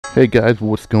Hey guys,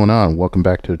 what's going on? Welcome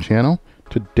back to the channel.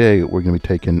 Today we're going to be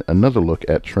taking another look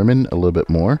at trimming a little bit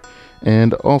more,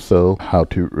 and also how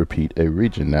to repeat a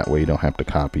region. That way you don't have to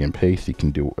copy and paste, you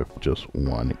can do it with just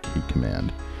one key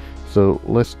command. So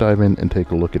let's dive in and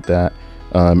take a look at that.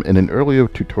 In an earlier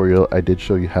tutorial I did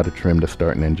show you how to trim the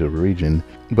start and end of a region,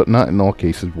 but not in all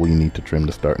cases will you need to trim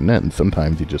the start and end.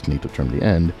 Sometimes you just need to trim the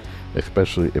end,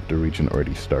 especially if the region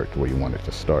already starts where you want it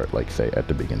to start, like say at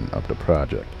the beginning of the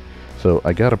project. So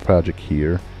I got a project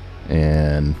here,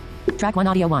 and track 1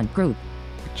 audio 1 group,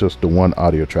 just the one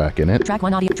audio track in it. Track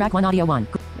 1 audio 1.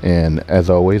 And as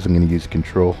always, I'm going to use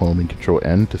Control Home and Control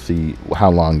N to see how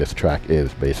long this track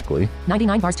is, basically.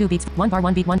 99 bars 2 beats, 1 bar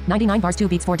 1 beat 1, 99 bars 2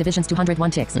 beats 4 divisions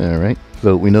 201 ticks. Alright,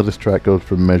 so we know this track goes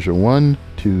from measure 1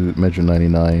 to measure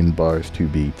 99 bars 2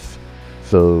 beats.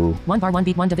 So 1 bar 1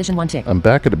 beat 1 division 1 tick. I'm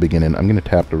back at the beginning. I'm going to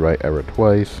tap the right arrow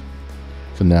twice.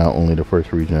 So now only the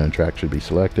first region on the track should be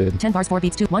selected. 10 bars 4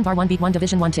 beats 2, 1 bar 1 beat 1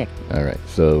 division 1 tick. Alright,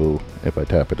 so if I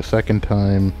tap it a second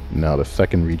time, now the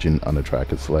second region on the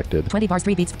track is selected. 20 bars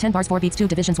 3 beats, 10 bars 4 beats 2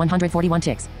 divisions 141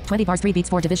 ticks. 20 bars 3 beats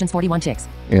 4 divisions 41 ticks.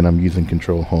 And I'm using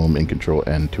Control Home and Control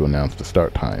N to announce the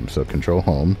start time. So Control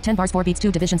Home. 10 bars 4 beats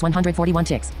 2 divisions 141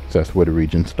 ticks. So that's where the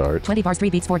region starts. 20 bars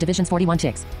 3 beats 4 divisions 41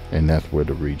 ticks. And that's where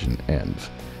the region ends.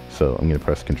 So I'm going to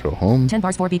press Control Home. 10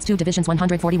 bars 4 beats 2 divisions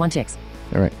 141 ticks.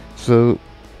 Alright, so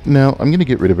now I'm going to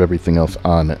get rid of everything else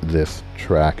on this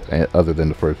track other than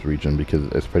the first region, because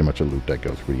it's pretty much a loop that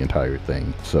goes through the entire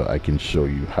thing. So I can show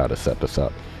you how to set this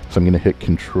up. So I'm going to hit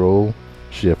Control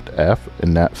Shift F,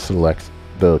 and that selects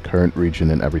the current region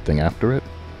and everything after it.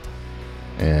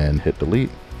 And hit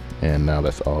delete. And now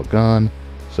that's all gone.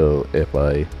 So if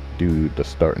I do the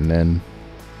start and end,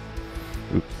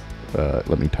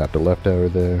 let me tap the left arrow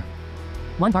there.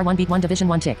 1 bar 1 beat 1 division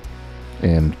 1 tick.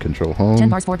 And Control Home. 10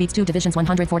 bars 4 beats 2 divisions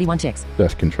 141 ticks.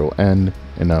 That's Control N.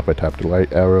 And now if I tap the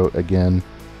right arrow again,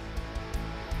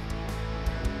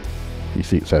 you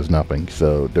see it says nothing.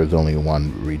 So there's only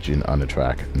one region on the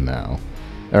track now.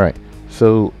 Alright,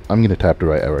 so I'm going to tap the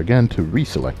right arrow again to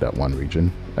reselect that one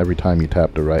region. Every time you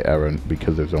tap the right arrow,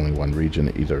 because there's only one region,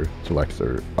 it either selects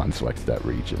or unselects that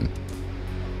region.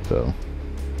 So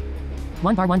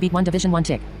 1 bar 1 beat 1 division 1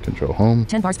 tick. Control Home.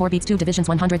 10 bars 4 beats 2 divisions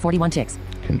 141 ticks.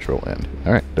 Control N.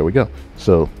 Alright, there we go.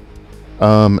 So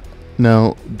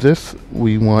now this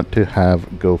we want to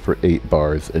have go for 8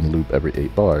 bars and loop every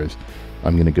 8 bars.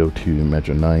 I'm going to go to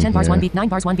measure 9 10 bars here. 1 beat 9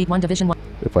 bars 1 beat 1 division 1.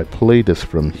 If I play this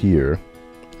from here,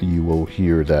 you will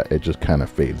hear that it just kind of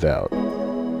fades out.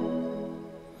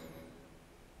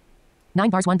 9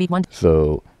 bars 1 beat 1.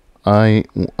 So I'm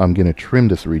going to trim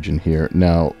this region here.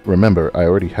 Now remember, I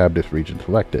already have this region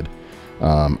selected.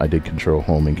 I did Control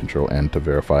Home and Control N to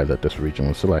verify that this region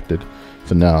was selected.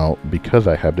 So now, because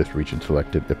I have this region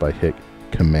selected, if I hit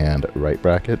Command right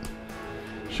bracket,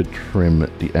 should trim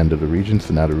the end of the region.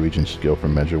 So now the region should go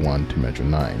from measure 1 to measure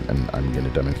 9. And I'm going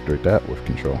to demonstrate that with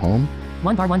Control Home.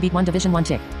 1 bar 1 beat 1 division 1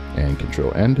 tick. And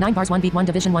Control N. 9 bars 1 beat 1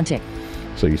 division 1 tick.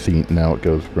 So you see now it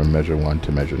goes from measure 1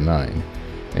 to measure 9.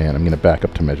 And I'm going to back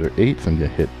up to measure 8, so I'm going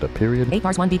to hit the period. 8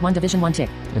 bars 1 beat 1 division 1 tick.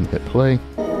 And hit play.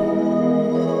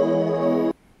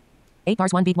 8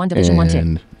 bars 1 beat 1 division 1 tick.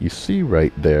 And you see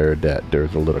right there that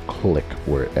there's a little click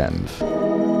where it ends.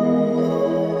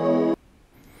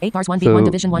 8 bars 1 beat 1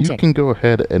 division 1 tick. tick. You can go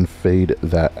ahead and fade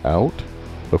that out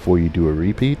before you do a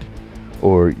repeat,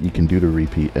 or you can do the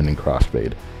repeat and then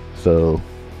crossfade. So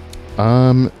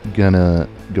I'm gonna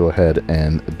go ahead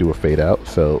and do a fade out.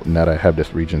 So now that I have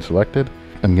this region selected,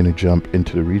 I'm gonna jump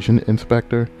into the region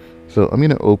inspector. So I'm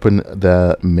gonna open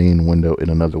the main window in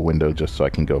another window just so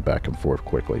I can go back and forth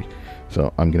quickly.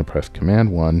 So I'm gonna press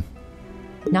Command 1.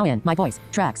 Now in my voice,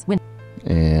 tracks, win.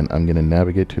 And I'm gonna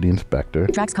navigate to the inspector.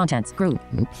 Tracks, contents, group.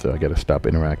 Oops, so I gotta stop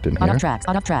interacting here. Out of tracks,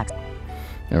 out of tracks.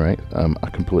 Alright, I'm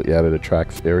completely out of the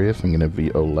tracks area, so I'm gonna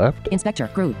VO left. Inspector,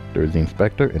 group. There's the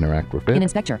inspector, interact with it. In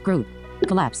inspector, group.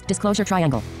 Collapse, disclosure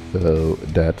triangle. So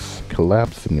that's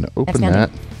collapse. I'm gonna open Expanding.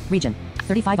 that. Region.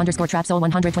 35 underscore trapsole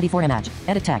 124 image.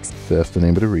 Edit text. So that's the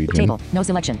name of the region. Table. No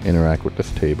selection. Interact with this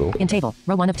table. In table.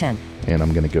 Row 1 of 10. And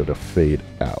I'm going to go to fade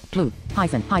out. Loop.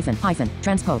 Hyphen. Hyphen. Hyphen.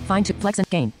 Transpose. Find to flex and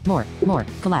gain. More. More.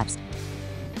 Collapse.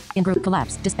 In group.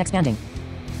 Collapse. Expanding.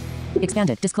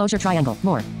 Expanded. Disclosure triangle.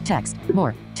 More. Text.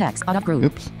 More. Text. Out of group.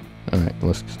 Oops. Alright,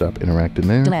 let's stop interacting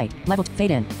there. Delay. Level.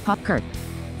 Fade in. Pop curve.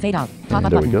 Fade out. Pop and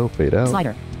up there button. we go. Fade out.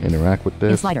 Slider. Interact with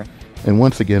this. In slider. And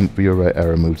once again, VO right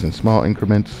arrow moves in small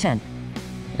increments. 10.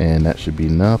 And that should be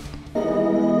enough.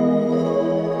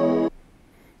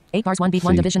 8 bars 1 beat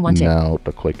 1 division 1 tick. Now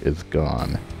the click is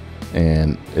gone.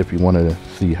 And if you want to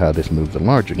see how this moves in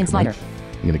large increments, slider.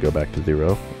 I'm going to go back to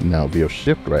 0. Now VO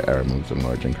shift right arrow moves in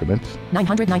large increments.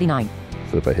 999.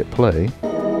 So if I hit play,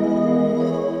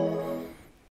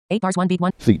 8 bars 1 beat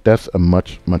 1. see, that's a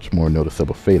much more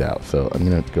noticeable fade out. So I'm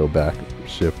gonna go back,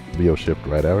 VO shift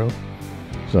right arrow.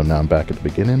 So now I'm back at the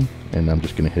beginning, and I'm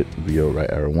just gonna hit VO right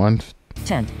arrow once.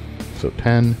 10. So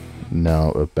 10.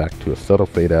 Now back to a subtle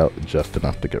fade out, just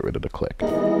enough to get rid of the click.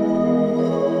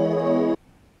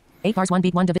 8 bars 1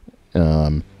 beat 1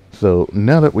 So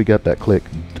now that we got that click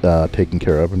taken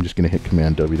care of, I'm just going to hit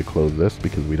Command W to close this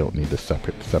because we don't need this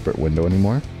separate window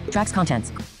anymore. Tracks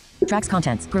contents. Tracks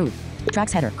contents. Groove.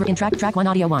 Tracks header. In track 1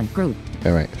 audio 1. Groove.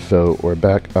 All right, so we're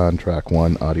back on track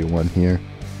 1, audio 1 here.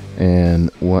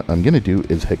 And what I'm going to do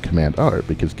is hit Command R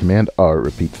because Command R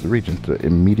repeats the region. So it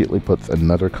immediately puts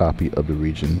another copy of the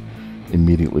region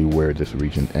immediately where this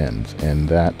region ends. And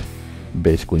that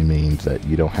basically means that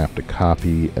you don't have to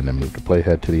copy and then move the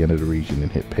playhead to the end of the region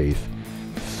and hit paste.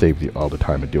 Saves you all the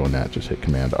time of doing that. Just hit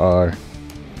Command R,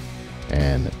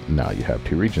 and now you have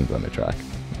 2 regions on the track.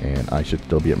 And I should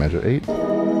still be at measure 8.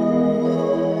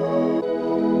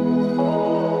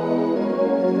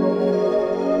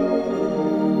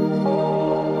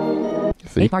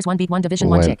 See? 8 bars 1 beat 1 division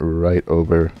 1 tick. Went right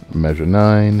over measure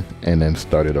 9 and then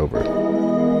started over.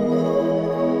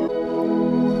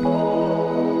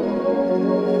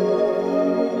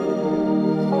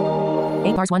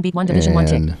 8 bars 1 beat 1 division 1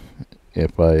 tick. And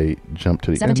if I jump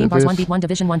to the 17 end bars of 1 this, beat 1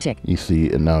 division 1 tick. you see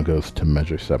it now goes to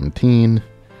measure 17.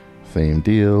 Same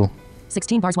deal.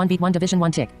 16 bars 1 beat 1 division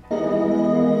 1 tick.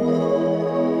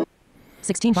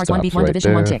 16 bars 1 beat 1 right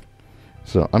division 1 there. tick.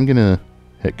 So I'm gonna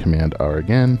hit Command R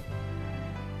again.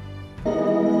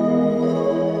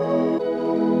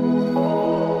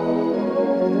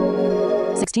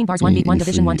 Bars 1 beat 1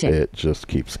 division 1 tick. It just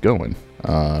keeps going.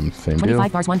 Same 25 deal.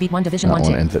 bars 1 beat 1 division That 1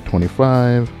 one tick. ends at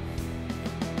 25.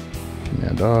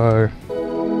 Command R.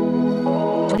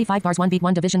 25 bars 1 beat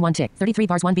 1 division 1 tick. 33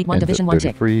 bars 1 beat 1 Ends division at 1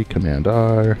 tick. 33. Command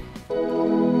R.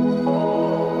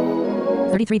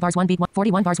 33 bars 1 beat 1.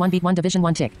 41 bars 1 beat 1 division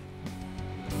 1 tick.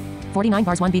 49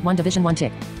 bars 1 beat 1 division 1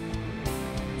 tick.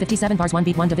 57 bars 1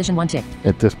 beat 1 division 1 tick.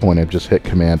 At this point, I've just hit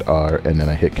Command R and then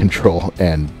I hit Control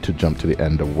N to jump to the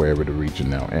end of wherever the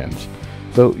region now ends.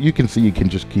 So you can see you can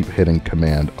just keep hitting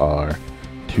Command R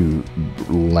to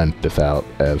length this out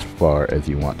as far as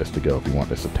you want this to go. If you want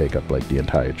this to take up like the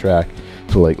entire track.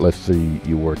 So like let's say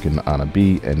you're working on a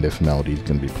beat and this melody is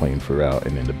going to be playing throughout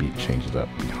and then the beat changes up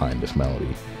behind this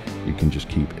melody. You can just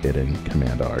keep hitting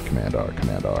Command R, Command R,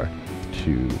 Command R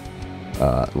to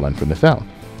lengthen this out.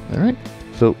 Alright,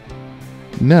 so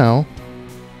now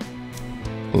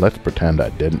let's pretend I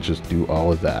didn't just do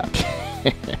all of that.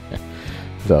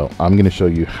 So I'm going to show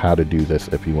you how to do this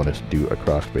if you want to do a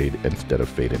crossfade instead of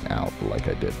fading out like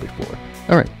I did before.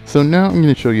 Alright, so now I'm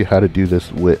going to show you how to do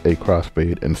this with a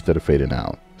crossfade instead of fading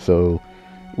out. So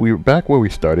we were back where we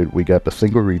started. We got the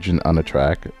single region on the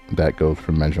track that goes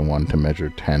from measure 1 to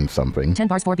measure 10 something. 10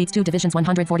 bars 4 beats 2 divisions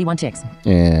 141 ticks.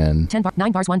 And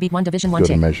 9 bars 1 beat 1 division 1 go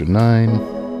tick. to measure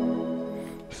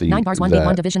 9. See 9 bars 1 beat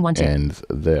 1 division 1 tick. Ends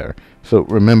there. So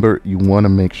remember, you want to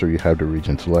make sure you have the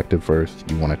region selected first.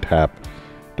 You want to tap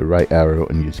the right arrow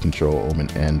and use Control Alt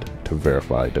and End to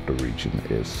verify that the region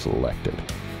is selected.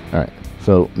 Alright,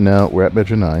 so now we're at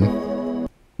measure 9.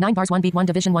 9 bars 1 beat 1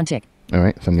 division 1 tick.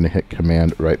 Alright, so I'm going to hit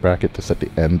Command right bracket to set the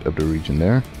end of the region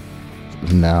there.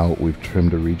 Now we've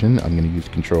trimmed the region. I'm going to use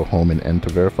Control Home and End to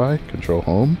verify. Control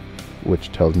Home,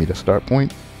 which tells me the start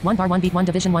point. 1 bar 1 beat 1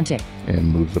 division 1 tick. And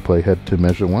moves the playhead to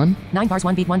measure 1. 9 bars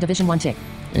 1 beat 1 division 1 tick.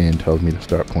 And tells me the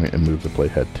start point and moves the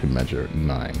playhead to measure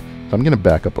 9. So I'm going to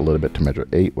back up a little bit to measure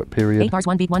 8, what period. 8 bars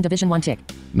 1 beat 1 division 1 tick.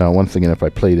 Now once again, if I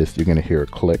play this, you're going to hear a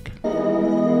click.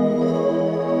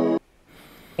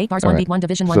 8 bars 1 beat 1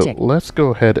 division 1 tick. So let's go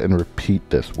ahead and repeat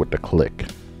this with the click.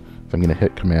 So I'm going to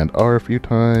hit Command R a few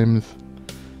times.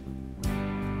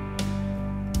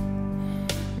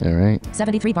 Alright.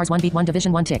 73 bars 1 beat 1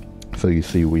 division 1 tick. So you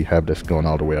see we have this going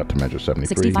all the way out to measure 73.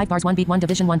 65 bars 1 beat 1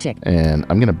 division 1 tick. And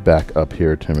I'm going to back up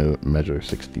here to measure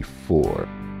 64.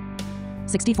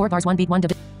 64 bars 1 beat 1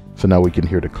 division. So now we can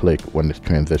hear the click when this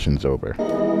transitions over.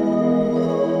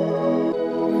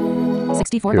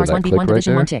 64 Hear bars that 1 beat click 1 right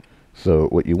division there? 1 tick. So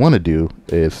what you want to do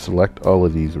is select all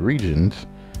of these regions.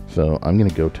 So I'm going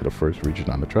to go to the first region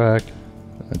on the track.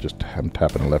 I'm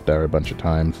tapping the left arrow a bunch of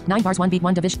times. 9 bars 1 beat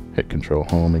 1 division. Hit Control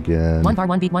Home again. 1 bar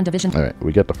 1 beat 1 division. Alright,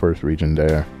 we got the first region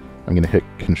there. I'm going to hit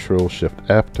Control Shift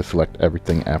F to select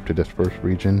everything after this first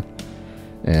region.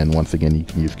 And once again, you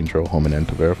can use Control Home and End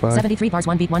to verify. 73 bars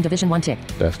 1 beat 1 division 1 tick.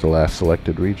 That's the last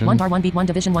selected region. 1 bar 1 beat 1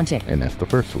 division 1 tick. And that's the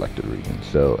first selected region.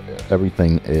 So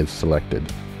everything is selected.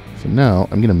 So now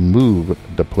I'm going to move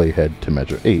the playhead to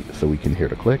measure 8 so we can hear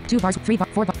the click. 2 bars, 3 bar,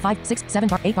 4 bar, 5, 6, 7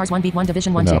 bar, 8 bars 1 beat 1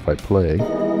 division 1 Now tick. if I play,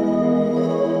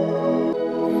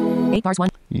 8 bars 1.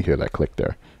 You hear that click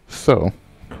there. So,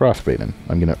 crossfading.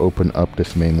 I'm going to open up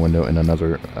this main window in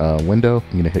another window.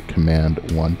 I'm going to hit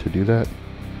Command 1 to do that.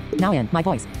 Now in My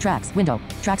Voice, Tracks, Window,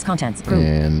 Tracks Contents, Group.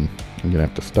 And I'm going to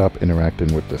have to stop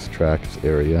interacting with this tracks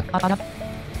area.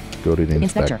 Go to the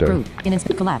inspector. Group.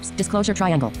 Collapse. Disclosure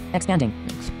triangle. Expanding.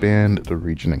 Expand the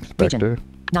region inspector.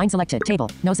 9 selected. Table.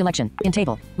 No selection. In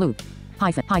table. Loop.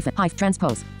 Hyphen.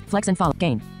 Transpose. Flex and follow.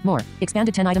 Gain. More.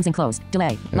 Expanded 10 items enclosed.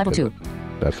 Delay. Okay, Level 2.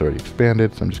 That's already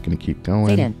expanded, so I'm just going to keep going.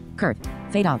 Fade in. Curve.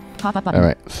 Fade out. Pop-up button. All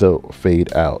right, so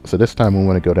fade out. So this time we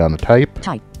want to go down to type.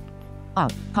 Type.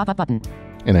 Out. Pop-up button.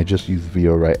 And I just use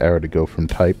VO right arrow to go from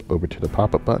type over to the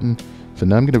pop-up button. So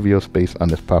now I'm going to VO space on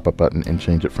this pop-up button and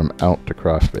change it from out to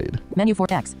crossfade. Menu for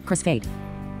X. CrossFade.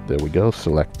 There we go.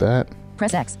 Select that.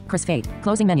 Press X. CrossFade.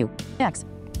 Closing menu. X.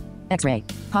 X-ray.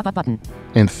 Pop-up button.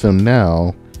 And so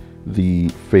now the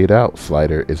fade out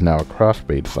slider is now a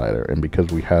crossfade slider. And because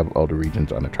we have all the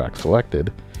regions on the track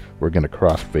selected, we're going to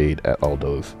crossfade at all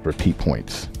those repeat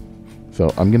points.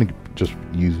 So I'm going to just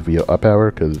use VO up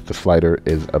arrow because the slider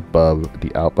is above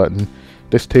the out button.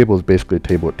 This table is basically a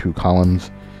table with 2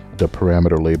 columns, the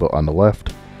parameter label on the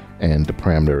left and the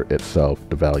parameter itself,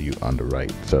 the value on the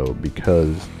right. So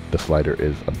because the slider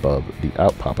is above the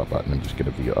out pop-up button, I'm just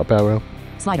going to VO up arrow.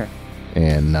 Slider.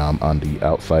 And now I'm on the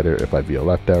out slider. If I VO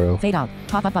left arrow, fade out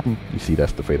pop-up button. You see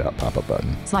that's the fade out pop-up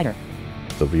button. Slider.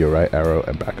 So VO right arrow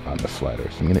and back on the slider.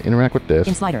 So I'm going to interact with this.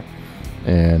 In slider.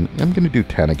 And I'm going to do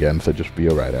 10 again, so just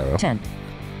VO right arrow. 10.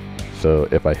 So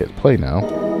if I hit play now.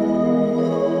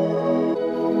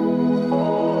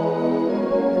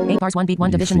 8 bars 1 beat 1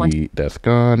 division 1. See that's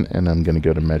gone, and I'm going to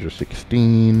go to measure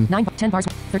 16. 9, 10 bars,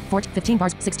 13, 14, 15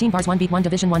 bars, 16 bars 1 beat 1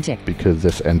 division 1 tick. Because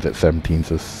this ends at 17,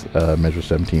 so measure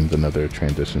 17 is another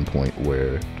transition point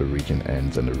where the region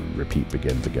ends and the repeat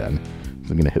begins again.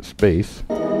 So I'm going to hit space.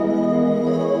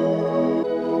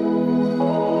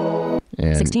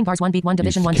 And 16 bars 1 beat 1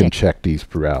 division 1 tick. You can check these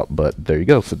throughout, but there you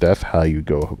go. So that's how you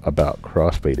go about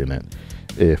crossfading it.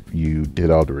 If you did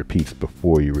all the repeats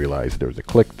before you realized there was a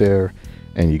click there,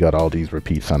 and you got all these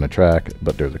repeats on the track,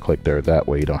 but there's a click there. That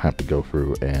way you don't have to go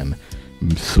through and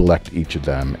select each of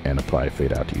them and apply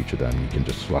fade out to each of them. You can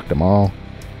just select them all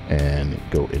and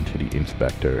go into the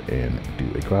inspector and do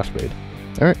a crossfade.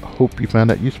 All right, hope you found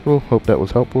that useful. Hope that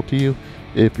was helpful to you.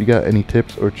 If you got any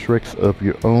tips or tricks of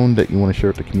your own that you want to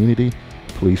share with the community,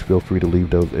 please feel free to leave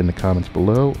those in the comments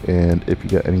below. And if you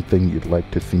got anything you'd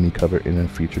like to see me cover in a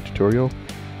future tutorial,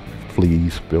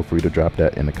 please feel free to drop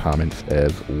that in the comments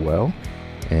as well.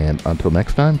 And until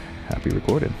next time, happy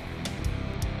recording.